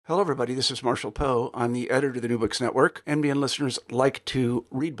Hello, everybody. This is Marshall Poe. I'm the editor of the New Books Network. NBN listeners like to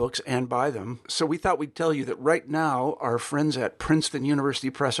read books and buy them. So we thought we'd tell you that right now, our friends at Princeton University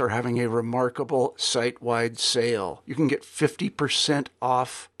Press are having a remarkable site-wide sale. You can get 50%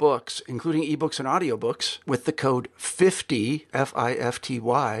 off books, including ebooks and audiobooks, with the code 50,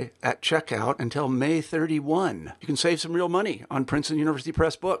 F-I-F-T-Y, at checkout until May 31. You can save some real money on Princeton University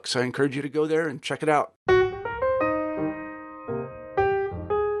Press books. I encourage you to go there and check it out.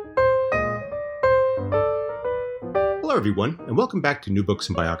 Hello, everyone, and welcome back to New Books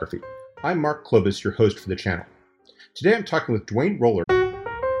and Biography. I'm Mark Klobus, your host for the channel. Today I'm talking with Duane Roller.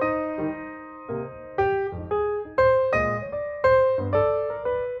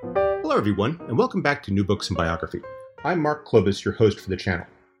 Hello, everyone, and welcome back to New Books and Biography. I'm Mark Klobus, your host for the channel.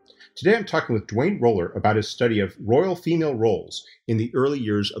 Today I'm talking with Duane Roller about his study of royal female roles in the early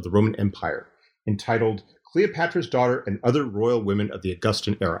years of the Roman Empire, entitled Cleopatra's Daughter and Other Royal Women of the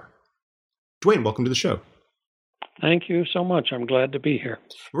Augustan Era. Duane, welcome to the show. Thank you so much. I'm glad to be here.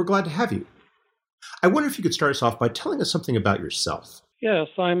 We're glad to have you. I wonder if you could start us off by telling us something about yourself. Yes,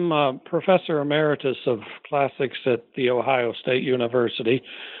 I'm a professor emeritus of classics at The Ohio State University.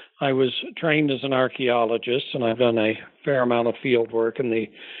 I was trained as an archaeologist, and I've done a fair amount of field work in the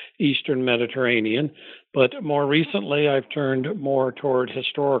Eastern Mediterranean. But more recently, I've turned more toward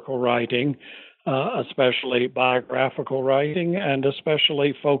historical writing, especially biographical writing, and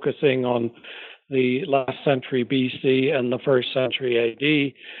especially focusing on the last century BC and the first century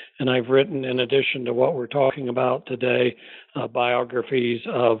AD. And I've written, in addition to what we're talking about today, biographies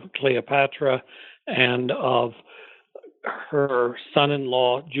of Cleopatra and of her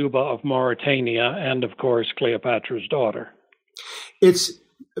son-in-law, Juba of Mauritania, and of course, Cleopatra's daughter. It's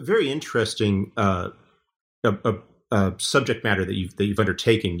a very interesting subject matter that you've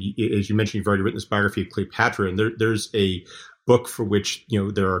undertaken. As you mentioned, you've already written this biography of Cleopatra, and there's a book for which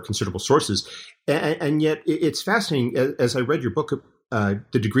there are considerable sources, and yet it's fascinating. As I read your book, the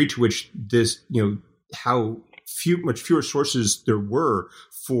degree to which this, how much fewer sources there were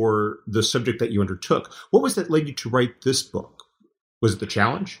for the subject that you undertook. What was that led you to write this book? Was it the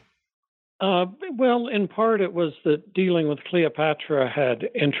challenge? Well, in part it was that dealing with Cleopatra had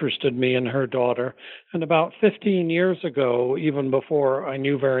interested me and her daughter. And about 15 years ago, even before I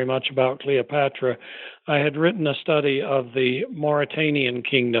knew very much about Cleopatra, I had written a study of the Mauritanian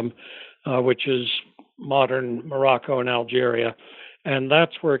kingdom, which is modern Morocco and Algeria. And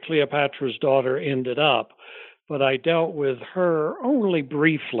that's where Cleopatra's daughter ended up. But I dealt with her only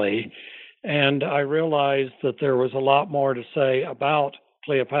briefly, and I realized that there was a lot more to say about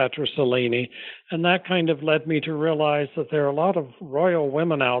Cleopatra Selene, and that kind of led me to realize that there are a lot of royal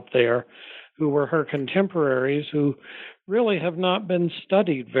women out there who were her contemporaries who really have not been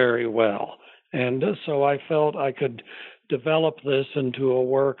studied very well. And so I felt I could develop this into a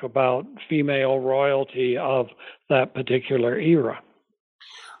work about female royalty of that particular era.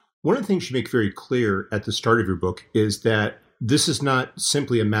 One of the things you make very clear at the start of your book is that this is not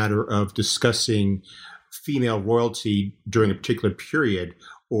simply a matter of discussing female royalty during a particular period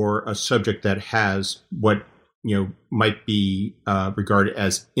or a subject that has what might be regarded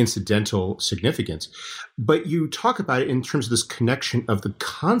as incidental significance, but you talk about it in terms of this connection of the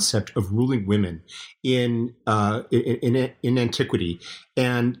concept of ruling women in antiquity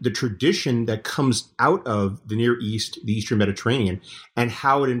and the tradition that comes out of the Near East, the Eastern Mediterranean, and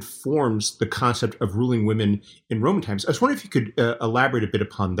how it informs the concept of ruling women in Roman times. I was wondering if you could elaborate a bit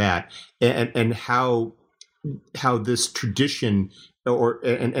upon that and how this tradition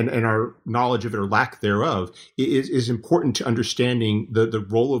and our knowledge of it or lack thereof is important to understanding the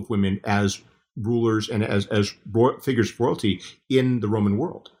role of women as rulers and as figures of royalty in the Roman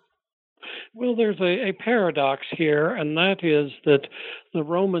world. Well, there's a paradox here, and that is that the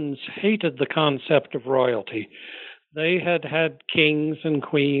Romans hated the concept of royalty. They had had kings and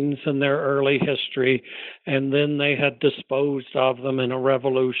queens in their early history, and then they had disposed of them in a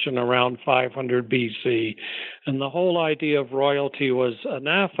revolution around 500 BC. And the whole idea of royalty was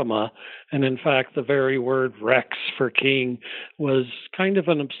anathema, and in fact, the very word rex for king was kind of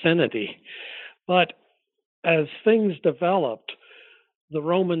an obscenity. But as things developed, the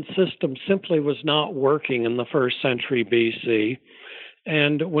Roman system simply was not working in the first century BC.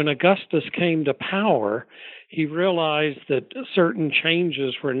 And when Augustus came to power, he realized that certain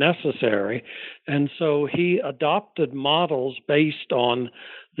changes were necessary, and so he adopted models based on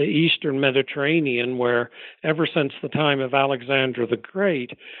the Eastern Mediterranean, where ever since the time of Alexander the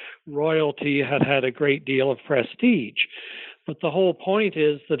Great, royalty had had a great deal of prestige. But the whole point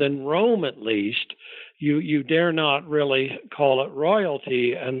is that in Rome, at least, you dare not really call it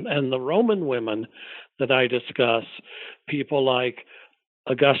royalty, and the Roman women that I discuss, people like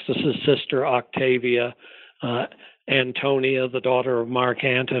Augustus's sister Octavia, Antonia, the daughter of Mark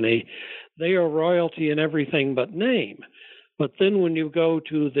Antony, they are royalty in everything but name. But then when you go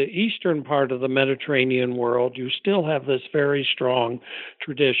to the eastern part of the Mediterranean world, you still have this very strong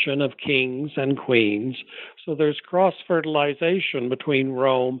tradition of kings and queens. So there's cross-fertilization between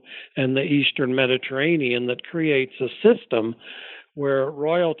Rome and the eastern Mediterranean that creates a system where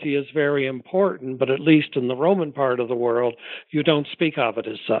royalty is very important, but at least in the Roman part of the world, you don't speak of it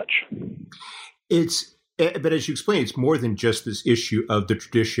as such. But as you explain, it's more than just this issue of the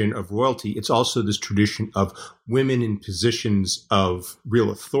tradition of royalty. It's also this tradition of women in positions of real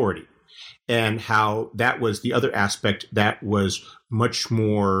authority, and how that was the other aspect that was much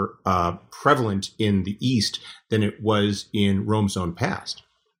more prevalent in the East than it was in Rome's own past.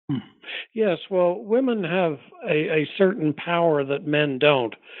 Yes, well, women have a certain power that men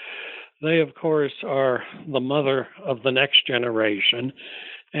don't. They, of course, are the mother of the next generation.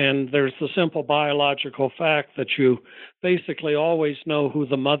 And there's the simple biological fact that you basically always know who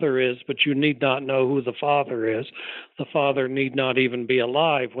the mother is, but you need not know who the father is. The father need not even be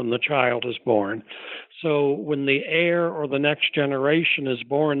alive when the child is born. So when the heir or the next generation is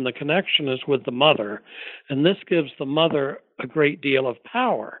born, the connection is with the mother. And this gives the mother a great deal of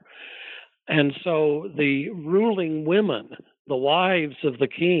power. And so the ruling women, the wives of the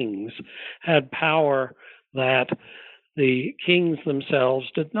kings, had power that the kings themselves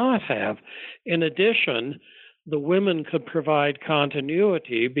did not have. In addition, the women could provide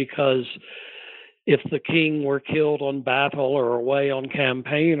continuity because if the king were killed on battle or away on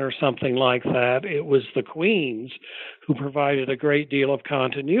campaign or something like that, it was the queens who provided a great deal of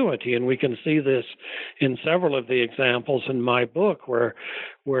continuity. And we can see this in several of the examples in my book where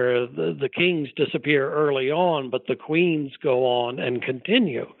the kings disappear early on, but the queens go on and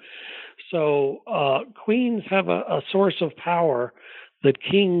continue. So queens have a source of power that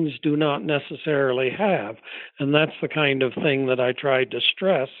kings do not necessarily have. And that's the kind of thing that I tried to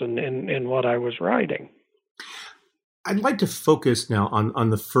stress in what I was writing. I'd like to focus now on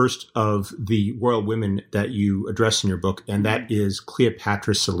the first of the royal women that you address in your book, and that is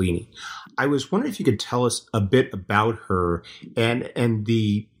Cleopatra Selene. I was wondering if you could tell us a bit about her and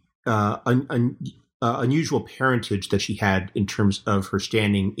the unusual parentage that she had in terms of her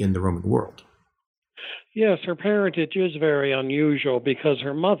standing in the Roman world. Yes, her parentage is very unusual because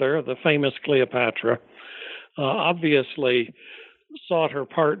her mother, the famous Cleopatra, obviously sought her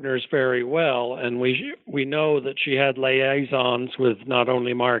partners very well, and we know that she had liaisons with not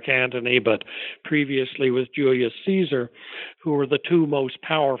only Mark Antony, but previously with Julius Caesar, who were the two most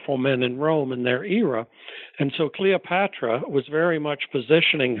powerful men in Rome in their era. And so Cleopatra was very much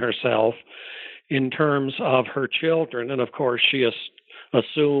positioning herself in terms of her children, and of course she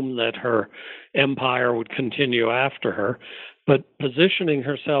assumed that her empire would continue after her, but positioning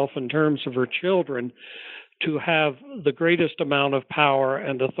herself in terms of her children to have the greatest amount of power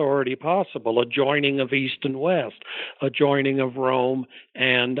and authority possible, a joining of East and West, a joining of Rome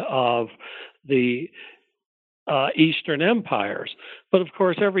and of the Eastern empires. But of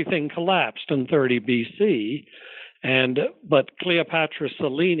course, everything collapsed in 30 BC. But Cleopatra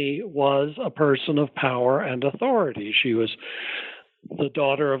Selene was a person of power and authority. She was the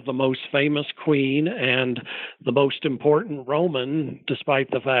daughter of the most famous queen and the most important Roman,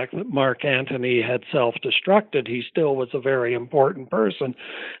 despite the fact that Mark Antony had self-destructed, he still was a very important person.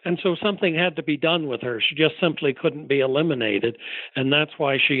 And so something had to be done with her. She just simply couldn't be eliminated. And that's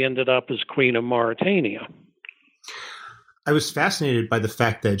why she ended up as Queen of Mauritania. I was fascinated by the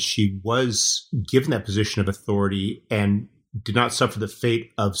fact that she was given that position of authority and did not suffer the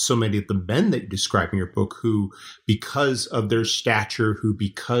fate of so many of the men that you describe in your book, who, because of their stature, who,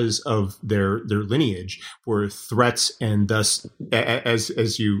 because of their lineage, were threats and thus,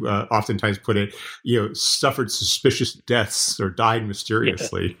 as you oftentimes put it, suffered suspicious deaths or died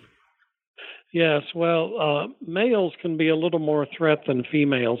mysteriously. Yes, well, males can be a little more threat than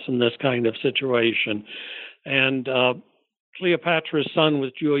females in this kind of situation. And Cleopatra's son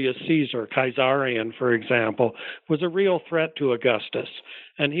with Julius Caesar, Caesarion, for example, was a real threat to Augustus,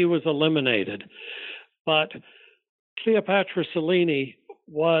 and he was eliminated. But Cleopatra Selene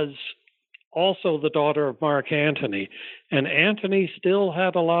was also the daughter of Mark Antony, and Antony still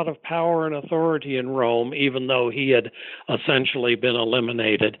had a lot of power and authority in Rome, even though he had essentially been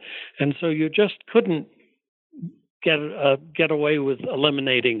eliminated. And so you just couldn't get away with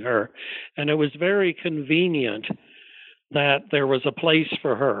eliminating her. And it was very convenient that there was a place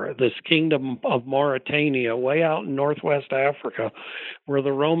for her, this kingdom of Mauritania, way out in northwest Africa, where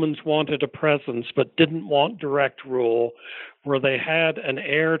the Romans wanted a presence but didn't want direct rule, where they had an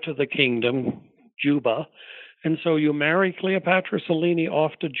heir to the kingdom, Juba, And so you marry Cleopatra Selene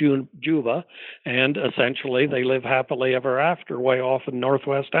off to Juba, and essentially they live happily ever after way off in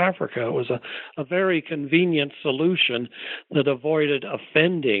northwest Africa. It was a very convenient solution that avoided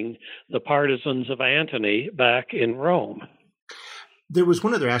offending the partisans of Antony back in Rome. There was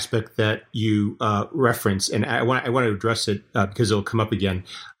one other aspect that you referenced, and I want to address it because it'll come up again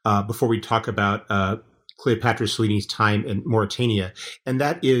before we talk about Cleopatra Selene's time in Mauritania, and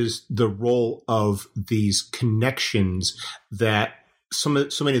that is the role of these connections that so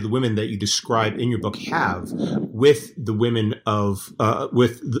many of the women that you describe in your book have with the women of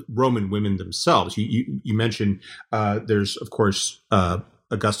with the Roman women themselves. You mentioned there's of course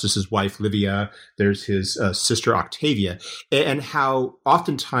Augustus's wife Livia, there's his sister Octavia, and how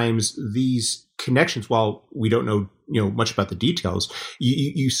oftentimes these connections, while we don't know much about the details,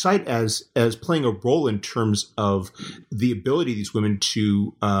 you cite as playing a role in terms of the ability of these women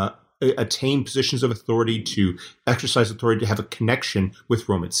to attain positions of authority, to exercise authority, to have a connection with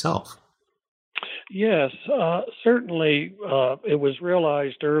Rome itself. Yes, certainly it was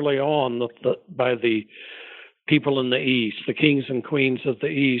realized early on by the people in the East, the kings and queens of the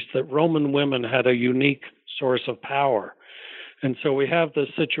East, that Roman women had a unique source of power. And so we have this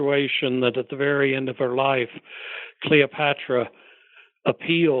situation that at the very end of her life, Cleopatra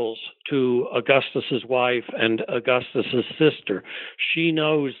appeals to Augustus's wife and Augustus's sister. She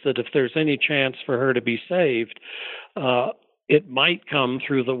knows that if there's any chance for her to be saved, it might come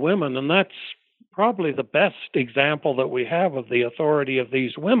through the women. And that's probably the best example that we have of the authority of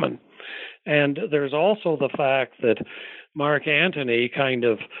these women. And there's also the fact that Mark Antony kind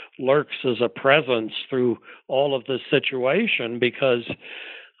of lurks as a presence through all of this situation because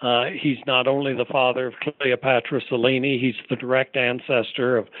he's not only the father of Cleopatra Selene, he's the direct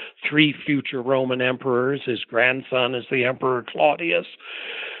ancestor of 3 future Roman emperors. His grandson is the Emperor Claudius.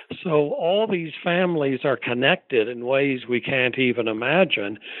 So all these families are connected in ways we can't even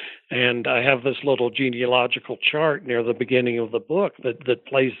imagine. And I have this little genealogical chart near the beginning of the book that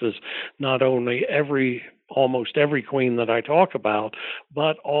places not only almost every queen that I talk about,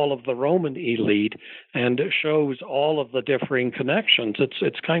 but all of the Roman elite, and it shows all of the differing connections.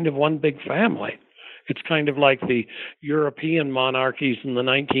 It's kind of one big family. It's kind of like the European monarchies in the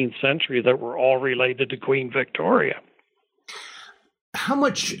 19th century that were all related to Queen Victoria. How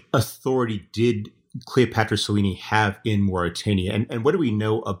much authority did Cleopatra Selene have in Mauritania, and what do we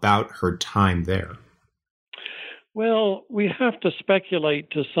know about her time there? Well, we have to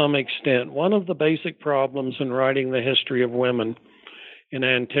speculate to some extent. One of the basic problems in writing the history of women in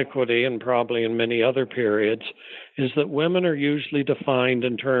antiquity and probably in many other periods is that women are usually defined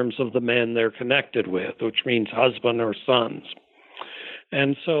in terms of the men they're connected with, which means husband or sons.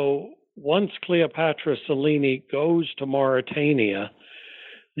 And so once Cleopatra Selene goes to Mauritania,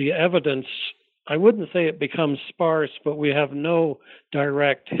 the evidence, I wouldn't say it becomes sparse, but we have no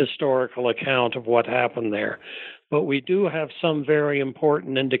direct historical account of what happened there. But we do have some very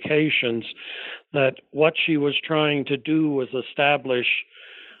important indications that what she was trying to do was establish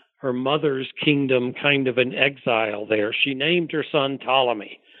her mother's kingdom kind of in exile there. She named her son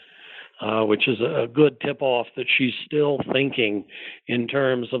Ptolemy, which is a good tip-off that she's still thinking in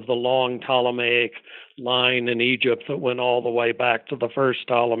terms of the long Ptolemaic line in Egypt that went all the way back to the first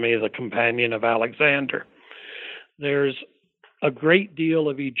Ptolemy, the companion of Alexander. There's a great deal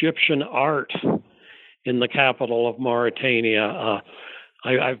of Egyptian art in the capital of Mauritania.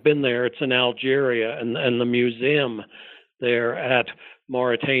 I've been there. It's in Algeria, and the museum there at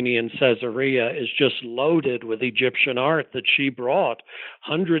Mauritanian Caesarea is just loaded with Egyptian art that she brought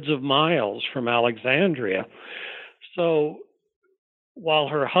hundreds of miles from Alexandria. So while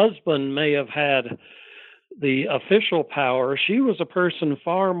her husband may have had the official power, she was a person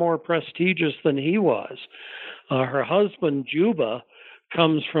far more prestigious than he was. Her husband, Juba,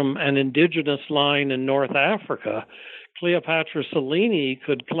 comes from an indigenous line in North Africa. Cleopatra Selene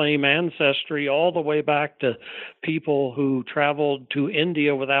could claim ancestry all the way back to people who traveled to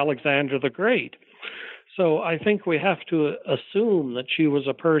India with Alexander the Great. So I think we have to assume that she was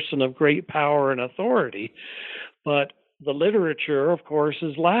a person of great power and authority. But the literature, of course,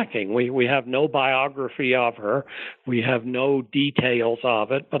 is lacking. We have no biography of her. We have no details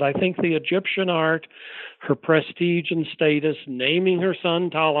of it. But I think the Egyptian art, her prestige and status, naming her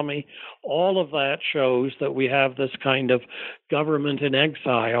son Ptolemy, all of that shows that we have this kind of government in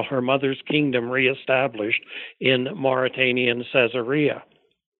exile, her mother's kingdom reestablished in Mauritania and Caesarea.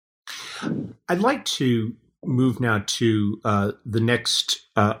 I'd like to move now to the next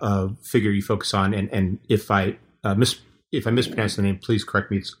figure you focus on, and if I mispronounce the name, please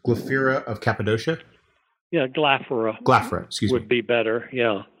correct me. It's Glaphyra of Cappadocia? Yeah, Glaphyra. Glaphyra, excuse me. Would be better,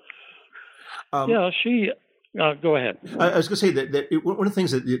 yeah. She Go ahead. I was going to say that one of the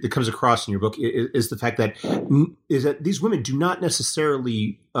things that comes across in your book is the fact that these women do not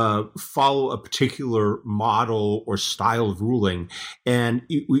necessarily follow a particular model or style of ruling, and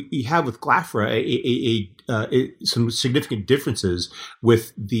we have with Glaphyra some significant differences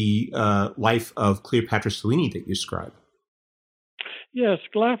with the life of Cleopatra Selene that you describe. Yes,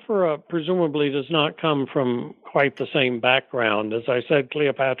 Glaphyra presumably does not come from quite the same background. As I said,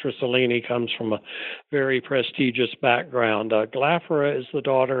 Cleopatra Selene comes from a very prestigious background. Glaphyra is the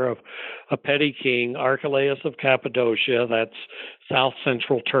daughter of a petty king, Archelaus of Cappadocia, that's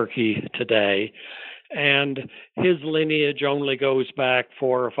south-central Turkey today. And his lineage only goes back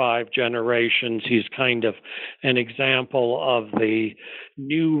 4 or 5 generations. He's kind of an example of the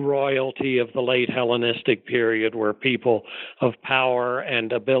new royalty of the late Hellenistic period, where people of power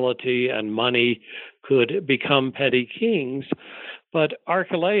and ability and money could become petty kings. But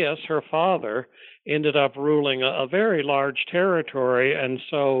Archelaus, her father, ended up ruling a very large territory, and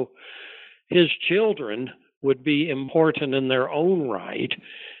so his children would be important in their own right.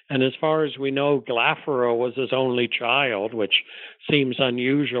 And as far as we know, Glaphyra was his only child, which seems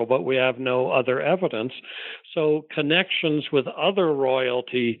unusual, but we have no other evidence. So connections with other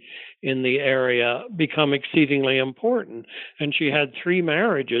royalty in the area become exceedingly important. And she had 3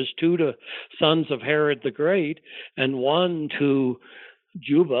 marriages, 2 to sons of Herod the Great, and 1 to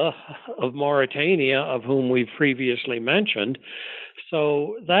Juba of Mauritania, of whom we've previously mentioned.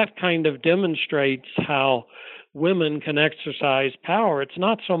 So that kind of demonstrates how women can exercise power. It's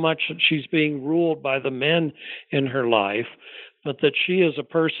not so much that she's being ruled by the men in her life, but that she is a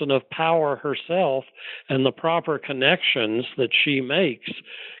person of power herself, and the proper connections that she makes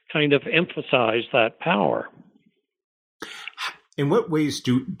kind of emphasize that power. In what ways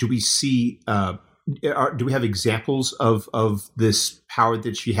do we see, do we have examples of this power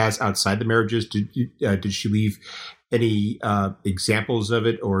that she has outside the marriages? Did she leave any examples of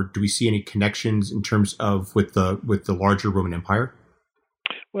it, or do we see any connections in terms of with the larger Roman Empire?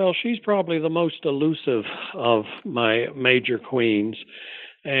 Well, she's probably the most elusive of my major queens,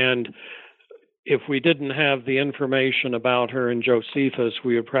 and if we didn't have the information about her in Josephus,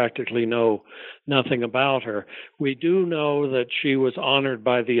 we would practically know nothing about her. We do know that she was honored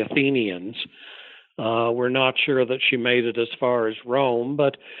by the Athenians. We're not sure that she made it as far as Rome,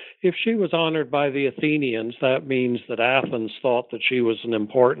 but if she was honored by the Athenians, that means that Athens thought that she was an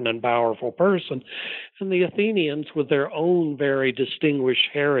important and powerful person. And the Athenians, with their own very distinguished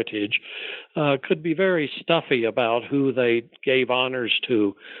heritage, could be very stuffy about who they gave honors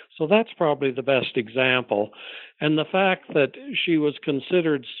to. So that's probably the best example. And the fact that she was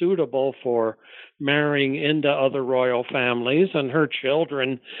considered suitable for marrying into other royal families, and her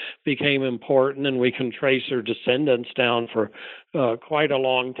children became important, and we can trace her descendants down for quite a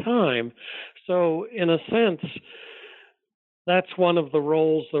long time. So in a sense, that's one of the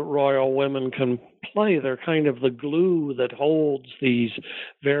roles that royal women can play. They're kind of the glue that holds these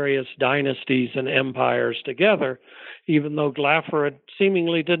various dynasties and empires together, even though Glaphyra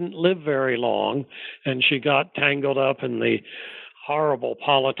seemingly didn't live very long, and she got tangled up in the horrible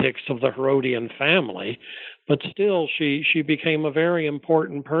politics of the Herodian family, but still she became a very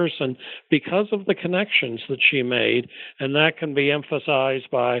important person because of the connections that she made, and that can be emphasized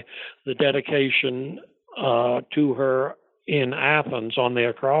by the dedication to her in Athens on the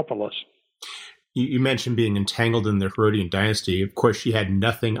Acropolis. You mentioned being entangled in the Herodian dynasty. Of course, she had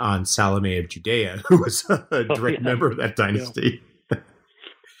nothing on Salome of Judea, who was a direct member of that dynasty. Yeah.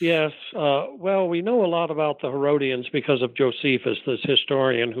 Yes. Well, we know a lot about the Herodians because of Josephus, this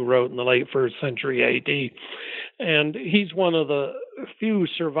historian who wrote in the late 1st century A.D. And he's one of the few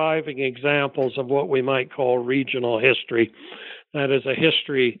surviving examples of what we might call regional history. That is a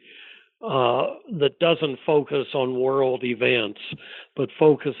history that doesn't focus on world events, but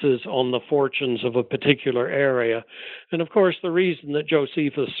focuses on the fortunes of a particular area. And of course, the reason that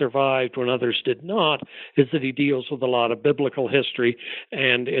Josephus survived when others did not is that he deals with a lot of biblical history,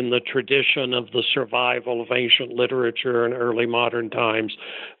 and in the tradition of the survival of ancient literature in early modern times,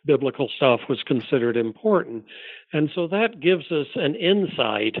 biblical stuff was considered important. And so that gives us an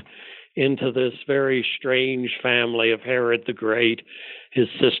insight into this very strange family of Herod the Great, his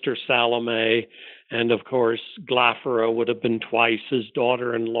sister Salome, and of course Glaphyra would have been twice his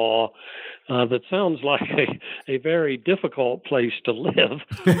daughter-in-law. That sounds like a very difficult place to live,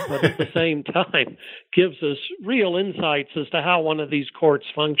 but at the same time gives us real insights as to how one of these courts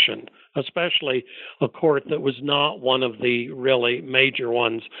functioned, especially a court that was not one of the really major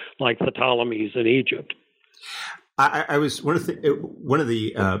ones like the Ptolemies in Egypt. I was one of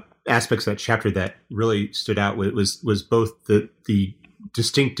the aspects of that chapter that really stood out was both the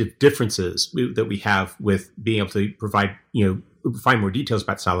distinctive differences that we have with being able to provide, find more details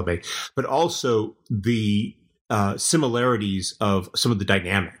about Salome, but also the similarities of some of the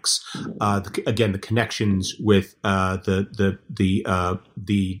dynamics. Again, the connections with the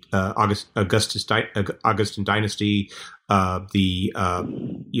Augustan dynasty, the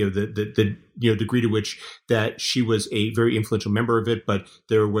degree to which that she was a very influential member of it, but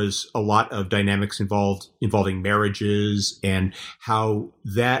there was a lot of dynamics involving marriages and how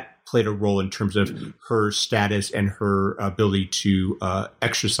that played a role in terms of her status and her ability to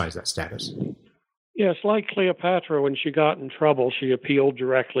exercise that status. Yes, like Cleopatra, when she got in trouble, she appealed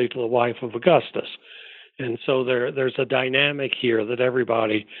directly to the wife of Augustus. And so there's a dynamic here that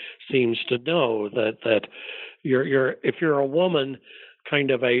everybody seems to know that if you're a woman,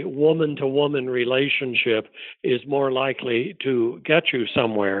 kind of a woman-to-woman relationship is more likely to get you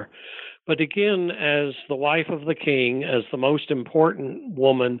somewhere. But again, as the wife of the king, as the most important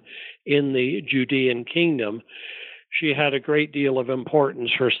woman in the Judean kingdom, she had a great deal of importance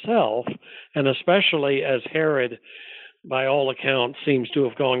herself, and especially as Herod, by all accounts, seems to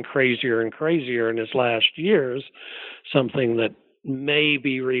have gone crazier and crazier in his last years, something that may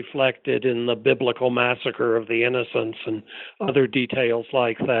be reflected in the biblical massacre of the innocents and other details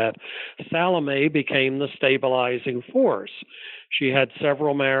like that. Salome became the stabilizing force. She had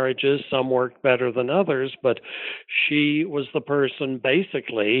several marriages, some worked better than others, but she was the person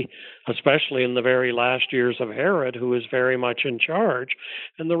basically, especially in the very last years of Herod, who was very much in charge.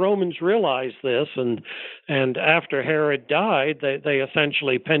 And the Romans realized this, and after Herod died, they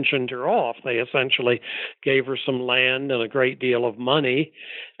essentially pensioned her off. They essentially gave her some land and a great deal of money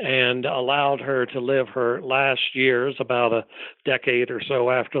and allowed her to live her last years, about a decade or so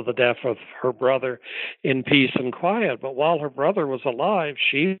after the death of her brother, in peace and quiet. But while her brother was alive,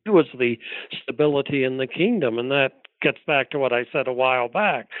 she was the stability in the kingdom. And that gets back to what I said a while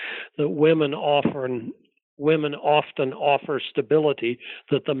back, that women often offer stability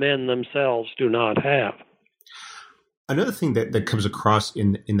that the men themselves do not have. Another thing that comes across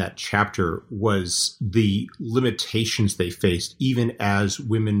in that chapter was the limitations they faced, even as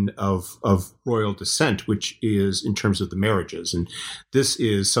women of royal descent, which is in terms of the marriages. And this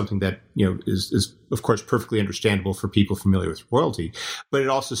is something that is of course perfectly understandable for people familiar with royalty, but it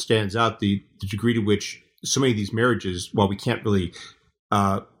also stands out the degree to which so many of these marriages, while we can't really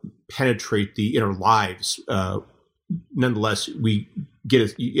penetrate the inner lives, nonetheless we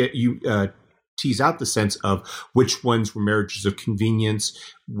get tease out the sense of which ones were marriages of convenience,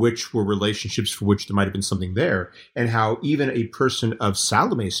 which were relationships for which there might have been something there, and how even a person of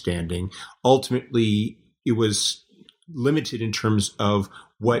Salome's standing, ultimately it was limited in terms of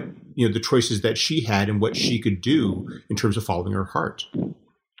what, the choices that she had and what she could do in terms of following her heart.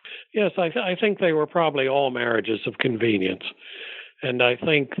 Yes, I think they were probably all marriages of convenience. And I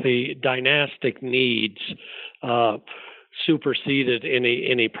think the dynastic needs superseded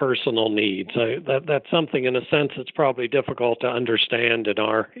any personal needs. That's something, in a sense, that's probably difficult to understand in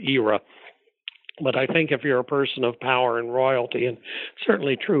our era. But I think if you're a person of power and royalty, and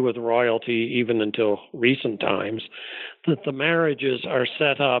certainly true with royalty even until recent times, that the marriages are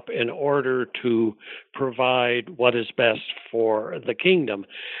set up in order to provide what is best for the kingdom.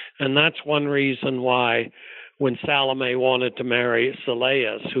 And that's one reason why when Salome wanted to marry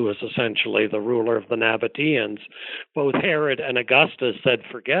Sylleus, who was essentially the ruler of the Nabateans, both Herod and Augustus said,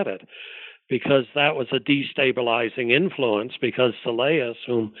 forget it, because that was a destabilizing influence, because Sylleus,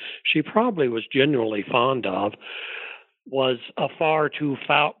 whom she probably was genuinely fond of, was a far too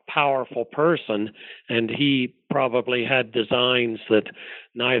powerful person, and he probably had designs that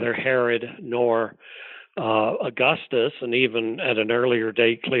neither Herod nor Augustus, and even at an earlier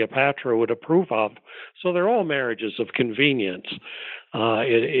date Cleopatra, would approve of. So they're all marriages of convenience.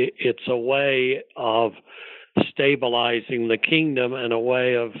 It's a way of stabilizing the kingdom and a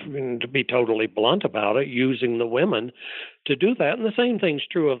way of, to be totally blunt about it, using the women to do that. And the same thing's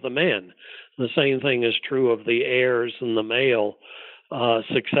true of the men. The same thing is true of the heirs and the male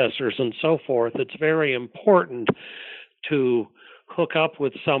successors and so forth. It's very important to hook up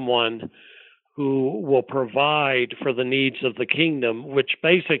with someone who will provide for the needs of the kingdom, which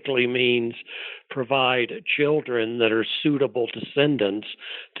basically means provide children that are suitable descendants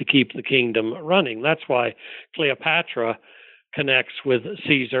to keep the kingdom running. That's why Cleopatra connects with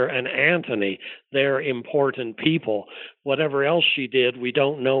Caesar and Antony. They're important people. Whatever else she did, we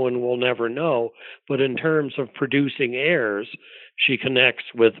don't know and will never know. But in terms of producing heirs, she connects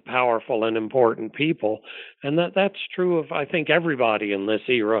with powerful and important people. And that's true of, I think, everybody in this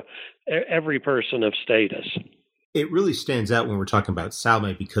era, every person of status. it really stands out when we're talking about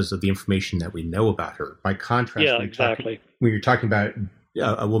Salome because of the information that we know about her. By contrast, yeah, exactly. When you're talking about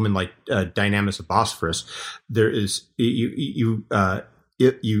a woman like Dynamis of Bosphorus, there is it's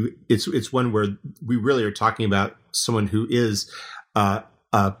one where we really are talking about someone who is on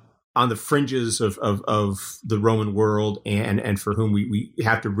the fringes of the Roman world, and for whom we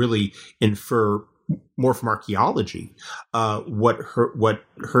have to really infer more from archaeology what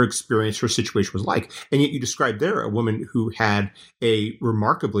her experience, her situation was like. And yet you described there a woman who had a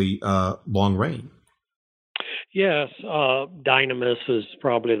remarkably long reign. Yes, Dynamis is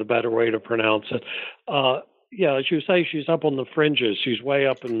probably the better way to pronounce it. Yeah, as you say, she's up on the fringes. She's way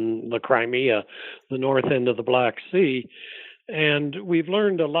up in the Crimea, the north end of the Black Sea. And we've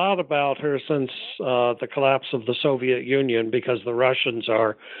learned a lot about her since the collapse of the Soviet Union, because the Russians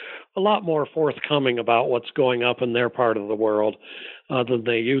are a lot more forthcoming about what's going up in their part of the world than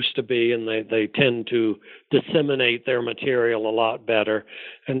they used to be, and they tend to disseminate their material a lot better.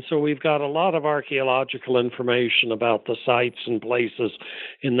 And so we've got a lot of archaeological information about the sites and places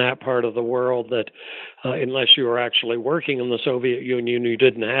in that part of the world that, unless you were actually working in the Soviet Union, you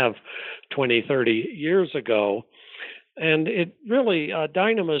didn't have 20, 30 years ago. And it really,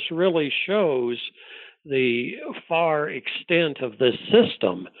 Dynamis really shows the far extent of this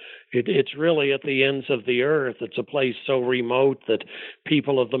system. It's really at the ends of the earth. It's a place so remote that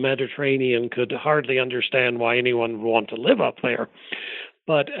people of the Mediterranean could hardly understand why anyone would want to live up there.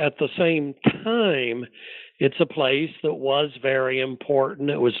 But at the same time, it's a place that was very important.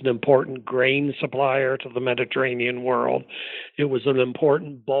 It was an important grain supplier to the Mediterranean world. It was an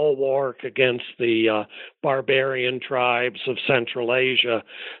important bulwark against the barbarian tribes of Central Asia.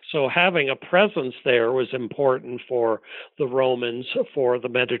 So having a presence there was important for the Romans, for the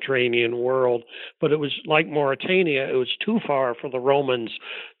Mediterranean world. But it was like Mauritania, it was too far for the Romans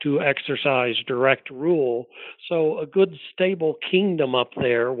to exercise direct rule. So a good, stable kingdom up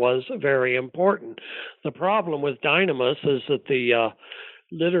there was very important. The problem with Dynamis is that the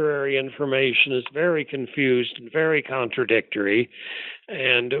literary information is very confused and very contradictory,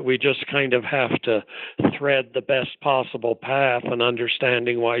 and we just kind of have to thread the best possible path in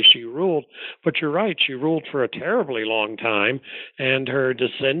understanding why she ruled. But you're right, she ruled for a terribly long time, and her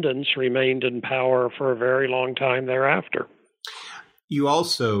descendants remained in power for a very long time thereafter. You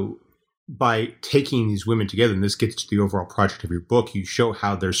also, by taking these women together, and this gets to the overall project of your book, you show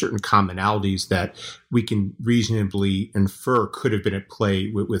how there are certain commonalities that we can reasonably infer could have been at play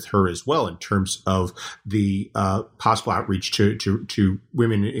with her as well, in terms of the possible outreach to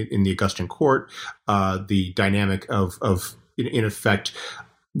women in the Augustan court, the dynamic of in effect,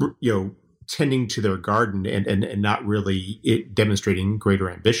 tending to their garden and not really demonstrating greater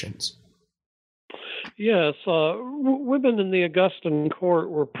ambitions. Yes, women in the Augustan court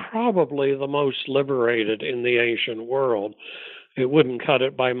were probably the most liberated in the ancient world. It wouldn't cut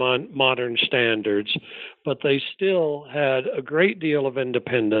it by modern standards, but they still had a great deal of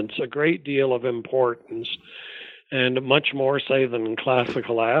independence, a great deal of importance, and much more, say, than in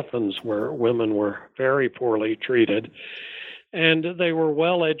classical Athens, where women were very poorly treated. And they were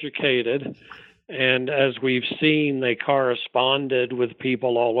well educated. And as we've seen, they corresponded with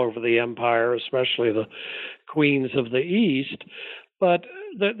people all over the empire, especially the queens of the East. But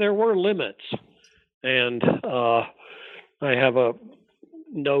there were limits. And I have a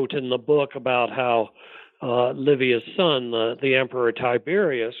note in the book about how Livia's son, the Emperor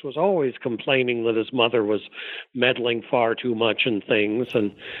Tiberius, was always complaining that his mother was meddling far too much in things.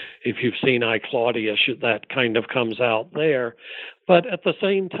 And if you've seen I, Claudius, that kind of comes out there. But at the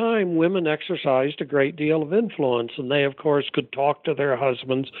same time, women exercised a great deal of influence, and they, of course, could talk to their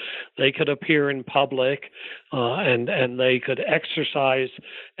husbands. They could appear in public, and they could exercise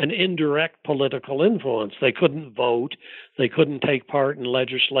an indirect political influence. They couldn't vote. They couldn't take part in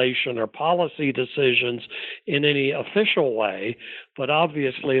legislation or policy decisions in any official way. But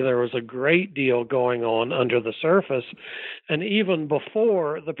obviously, there was a great deal going on under the surface. And even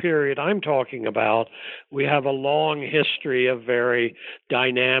before the period I'm talking about, we have a long history of very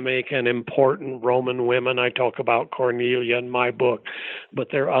dynamic and important Roman women. I talk about Cornelia in my book, but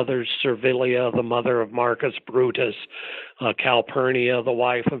there are others: Servilia, the mother of Marcus Brutus, Calpurnia, the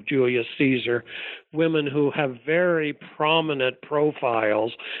wife of Julius Caesar, women who have very prominent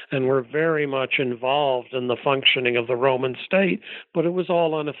profiles and were very much involved in the functioning of the Roman state, but it was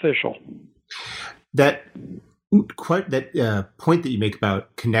all unofficial. That point that you make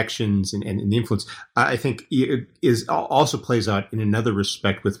about connections and the influence, I think, is also plays out in another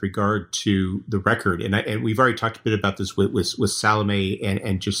respect with regard to the record. And we've already talked a bit about this with Salome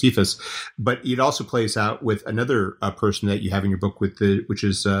and Josephus, but it also plays out with another person that you have in your book, which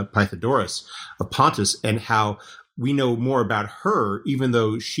is Pythodorus of Pontus, and how we know more about her, even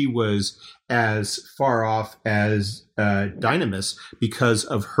though she was as far off as Dynamis, because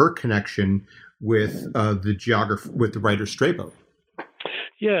of her connection with the geographer, with the writer Strabo.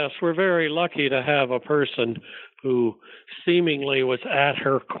 Yes, we're very lucky to have a person who seemingly was at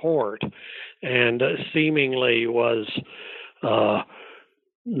her court and seemingly was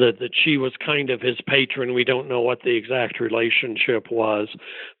that she was kind of his patron. We don't know what the exact relationship was.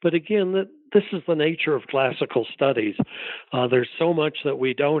 But again, this is the nature of classical studies. There's so much that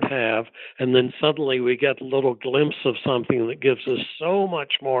we don't have, and then suddenly we get a little glimpse of something that gives us so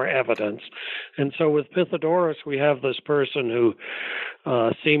much more evidence. And so with Pythodorus, we have this person who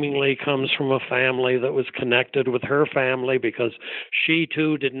seemingly comes from a family that was connected with her family, because she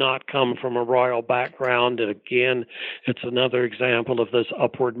too did not come from a royal background. And again, it's another example of this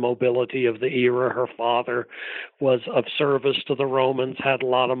upward mobility of the era. Her father was of service to the Romans, had a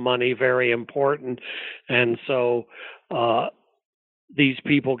lot of money, very important. And so these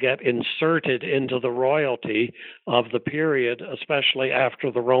people get inserted into the royalty of the period, especially after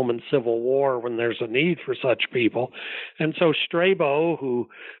the Roman Civil War, when there's a need for such people. And so Strabo, who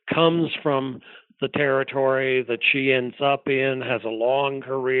comes from the territory that she ends up in, has a long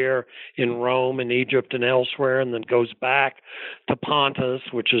career in Rome and Egypt and elsewhere, and then goes back to Pontus,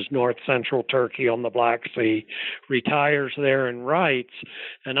 which is north-central Turkey on the Black Sea, retires there and writes.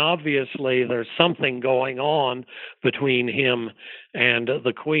 And obviously there's something going on between him and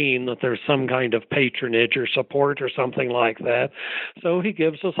the queen, that there's some kind of patronage or support or something like that. So he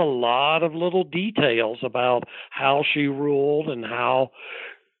gives us a lot of little details about how she ruled and how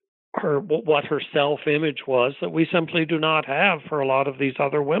what her self-image was that we simply do not have for a lot of these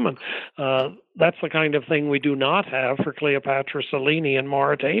other women. That's the kind of thing we do not have for Cleopatra Selene in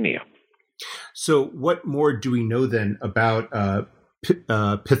Mauritania. So what more do we know then about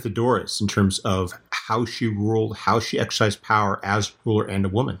Pythodorus in terms of how she ruled, how she exercised power as ruler and a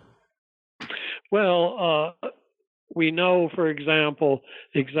woman? Well, we know, for example,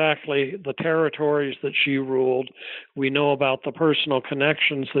 exactly the territories that she ruled. We know about the personal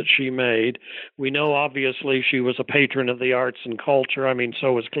connections that she made. We know, obviously, she was a patron of the arts and culture. I mean,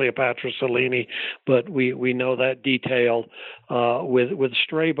 so was Cleopatra Selene, but we know that detail with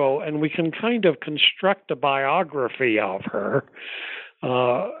Strabo, and we can kind of construct a biography of her.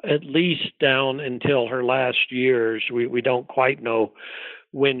 At least down until her last years. We don't quite know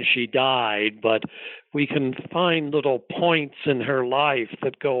when she died, but we can find little points in her life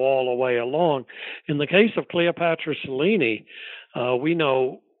that go all the way along. In the case of Cleopatra Selene, we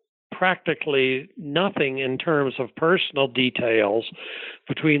know practically nothing in terms of personal details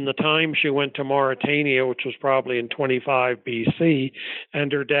between the time she went to Mauritania, which was probably in 25 BC,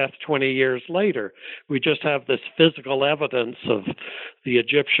 and her death 20 years later. We just have this physical evidence of the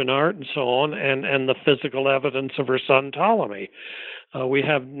Egyptian art and so on, and the physical evidence of her son Ptolemy. We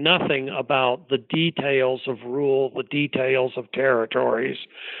have nothing about the details of rule, the details of territories.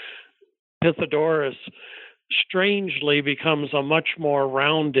 Pythodorus strangely becomes a much more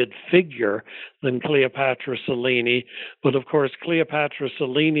rounded figure than Cleopatra Selene. But of course, Cleopatra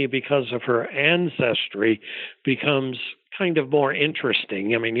Selene, because of her ancestry, becomes kind of more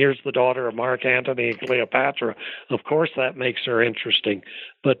interesting. I mean, here's the daughter of Mark Antony and Cleopatra. Of course, that makes her interesting.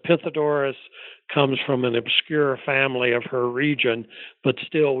 But Pythodorus comes from an obscure family of her region, but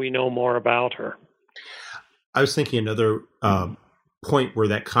still we know more about her. I was thinking another point where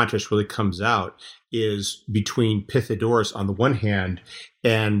that contrast really comes out is between Pythodorus on the one hand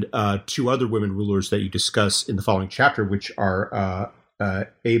and two other women rulers that you discuss in the following chapter, which are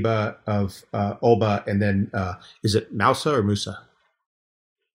Aba of Olba, and then is it Mousa or Musa?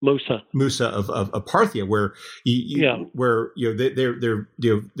 Musa of Parthia, where they're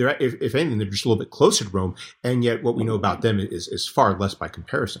if anything they're just a little bit closer to Rome, and yet what we know about them is far less by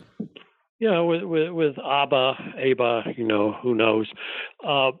comparison. Yeah, with Aba, who knows?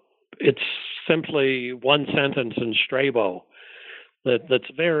 It's simply one sentence in Strabo that's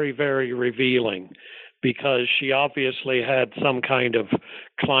very, very revealing, because she obviously had some kind of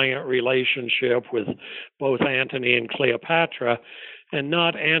client relationship with both Antony and Cleopatra, and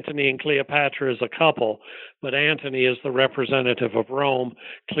not Antony and Cleopatra as a couple, but Antony as the representative of Rome,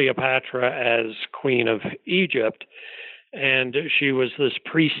 Cleopatra as queen of Egypt. And she was this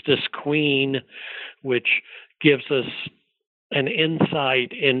priestess queen, which gives us an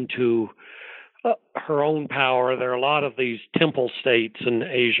insight into her own power. There are a lot of these temple states in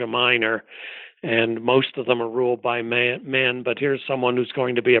Asia Minor, and most of them are ruled by men, but here's someone who's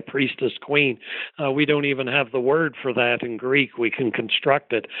going to be a priestess queen. We don't even have the word for that in Greek. We can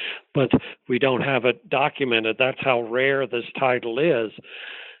construct it, but we don't have it documented. That's how rare this title is.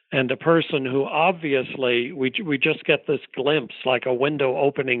 and a person who obviously we just get this glimpse, like a window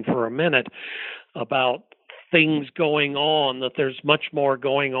opening for a minute, about things going on, that there's much more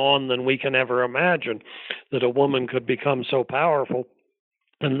going on than we can ever imagine, that a woman could become so powerful.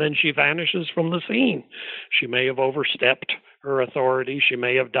 And then she vanishes from the scene. She may have overstepped her authority. She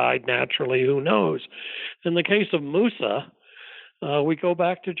may have died naturally. Who knows? In the case of Musa, we go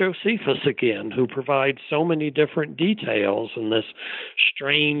back to Josephus again, who provides so many different details in this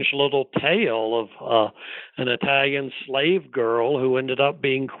strange little tale of an Italian slave girl who ended up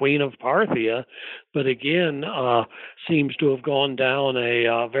being queen of Parthia, but again seems to have gone down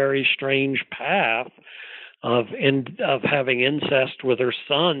a very strange path of having incest with her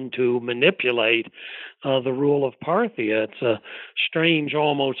son to manipulate the rule of Parthia. It's a strange,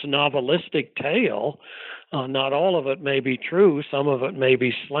 almost novelistic tale. Not all of it may be true, some of it may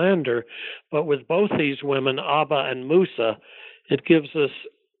be slander, but with both these women, Abba and Musa, it gives us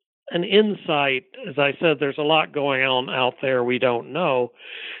an insight. As I said, there's a lot going on out there we don't know,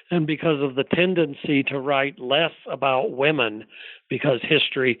 and because of the tendency to write less about women, because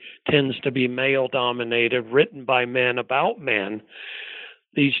history tends to be male-dominated, written by men about men,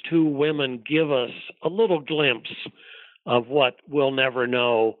 these two women give us a little glimpse of what we'll never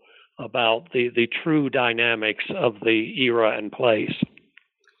know about the true dynamics of the era and place.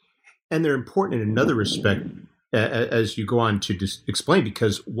 And they're important in another respect, as you go on to explain,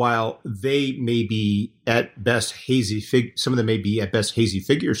 because while they may be at best some of them may be at best hazy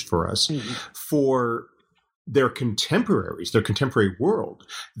figures for us, for their contemporaries, their contemporary world,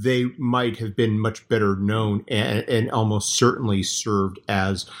 they might have been much better known and almost certainly served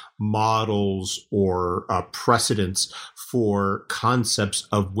as models or precedents for concepts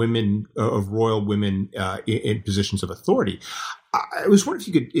of women, of royal women in positions of authority. I was wondering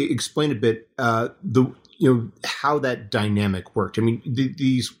if you could explain a bit how that dynamic worked. I mean,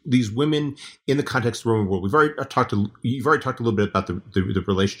 these women in the context of the Roman world. You've already talked a little bit about the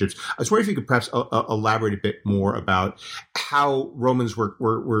relationships. I was wondering if you could perhaps elaborate a bit more about how Romans were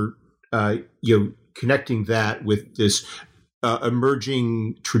connecting that with this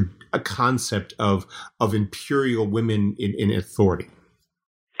emerging concept of imperial women in authority.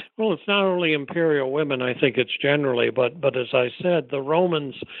 Well, it's not only imperial women, I think it's generally, but as I said, the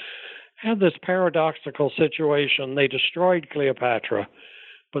Romans had this paradoxical situation. They destroyed Cleopatra,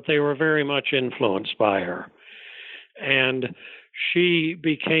 but they were very much influenced by her. And she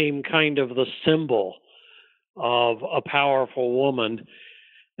became kind of the symbol of a powerful woman.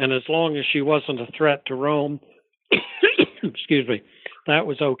 And as long as she wasn't a threat to Rome, excuse me, that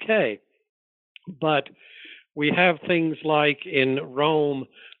was okay. But we have things like in Rome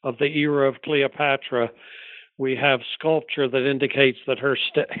of the era of Cleopatra, we have sculpture that indicates that her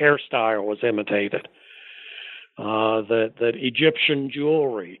hairstyle was imitated, that Egyptian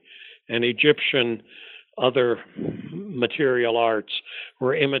jewelry and Egyptian other material arts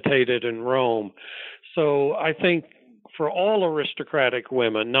were imitated in Rome. So I think for all aristocratic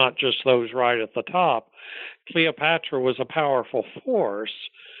women, not just those right at the top, Cleopatra was a powerful force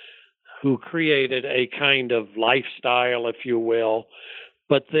who created a kind of lifestyle, if you will,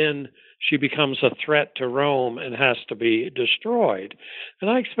 but then she becomes a threat to Rome and has to be destroyed. And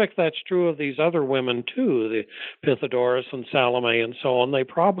I expect that's true of these other women too, the Pythodorus and Salome and so on. They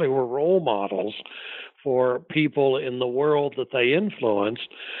probably were role models for people in the world that they influenced,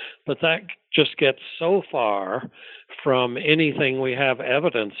 but that just gets so far from anything we have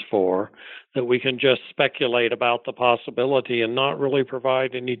evidence for that we can just speculate about the possibility and not really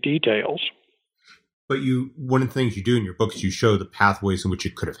provide any details. But one of the things you do in your book is you show the pathways in which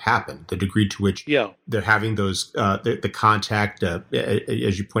it could have happened, the degree to which they're having those the contact.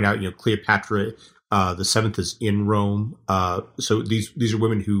 As you point out, Cleopatra the seventh is in Rome. So these are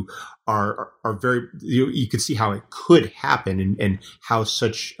women who are very. You could see how it could happen and how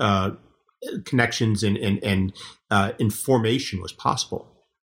such connections and information was possible.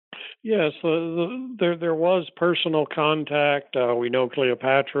 Yes, there was personal contact. We know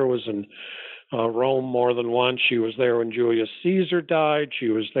Cleopatra was in Rome more than once. She was there when Julius Caesar died. She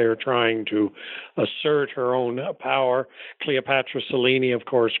was there trying to assert her own power. Cleopatra Selene, of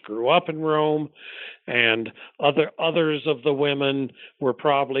course, grew up in Rome, and others of the women were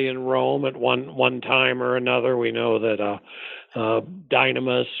probably in Rome at one time or another. We know that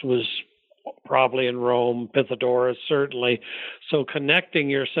Dynamis was probably in Rome, Pythodorus certainly. So connecting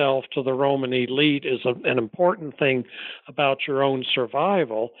yourself to the Roman elite is an important thing about your own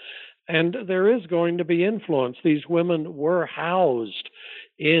survival. And there is going to be influence. These women were housed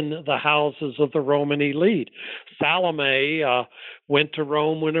in the houses of the Roman elite. Salome went to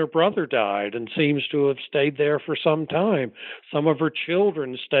Rome when her brother died and seems to have stayed there for some time. Some of her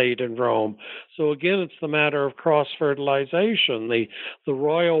children stayed in Rome. So again, it's the matter of cross-fertilization. The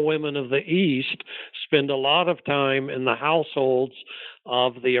royal women of the East spend a lot of time in the households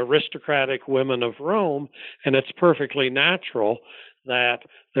of the aristocratic women of Rome, and it's perfectly natural that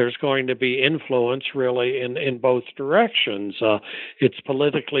there's going to be influence really in both directions. It's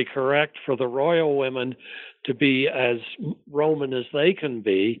politically correct for the royal women to be as Roman as they can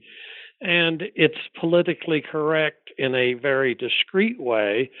be, and it's politically correct in a very discreet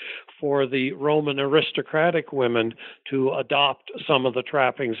way for the Roman aristocratic women to adopt some of the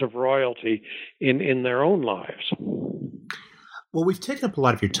trappings of royalty in their own lives. Well, we've taken up a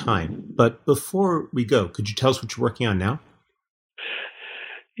lot of your time, but before we go, could you tell us what you're working on now?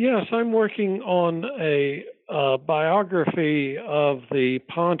 Yes, I'm working on a biography of the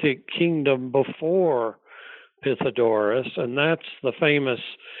Pontic kingdom before Pythodorus, and that's the famous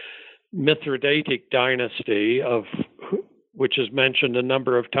Mithridatic dynasty, which is mentioned a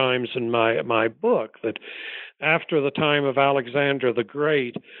number of times in my book, that after the time of Alexander the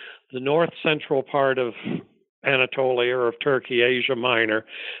Great, the north-central part of Anatolia, or of Turkey, Asia Minor,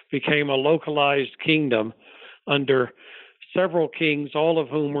 became a localized kingdom under several kings, all of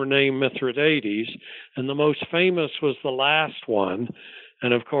whom were named Mithridates, and the most famous was the last one.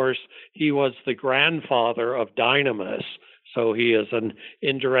 And of course, he was the grandfather of Dynamis, so he is an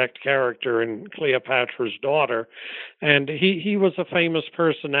indirect character in Cleopatra's Daughter. And he was a famous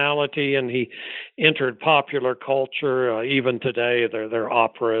personality, and he entered popular culture. Even today, there are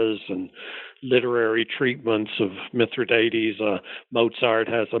operas and literary treatments of Mithridates. Mozart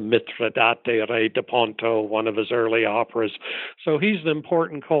has a Mithridate Re de Ponto, one of his early operas. So he's an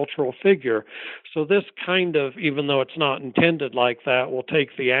important cultural figure. So this kind of, even though it's not intended like that, will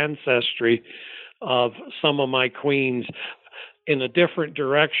take the ancestry of some of my queens in a different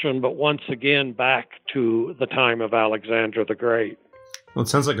direction, but once again back to the time of Alexander the Great. Well, it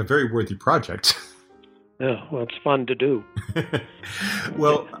sounds like a very worthy project. Yeah, well, it's fun to do.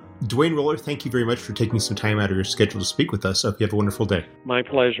 Well, Duane Roller, thank you very much for taking some time out of your schedule to speak with us. I hope you have a wonderful day. My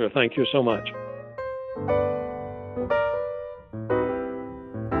pleasure. Thank you so much.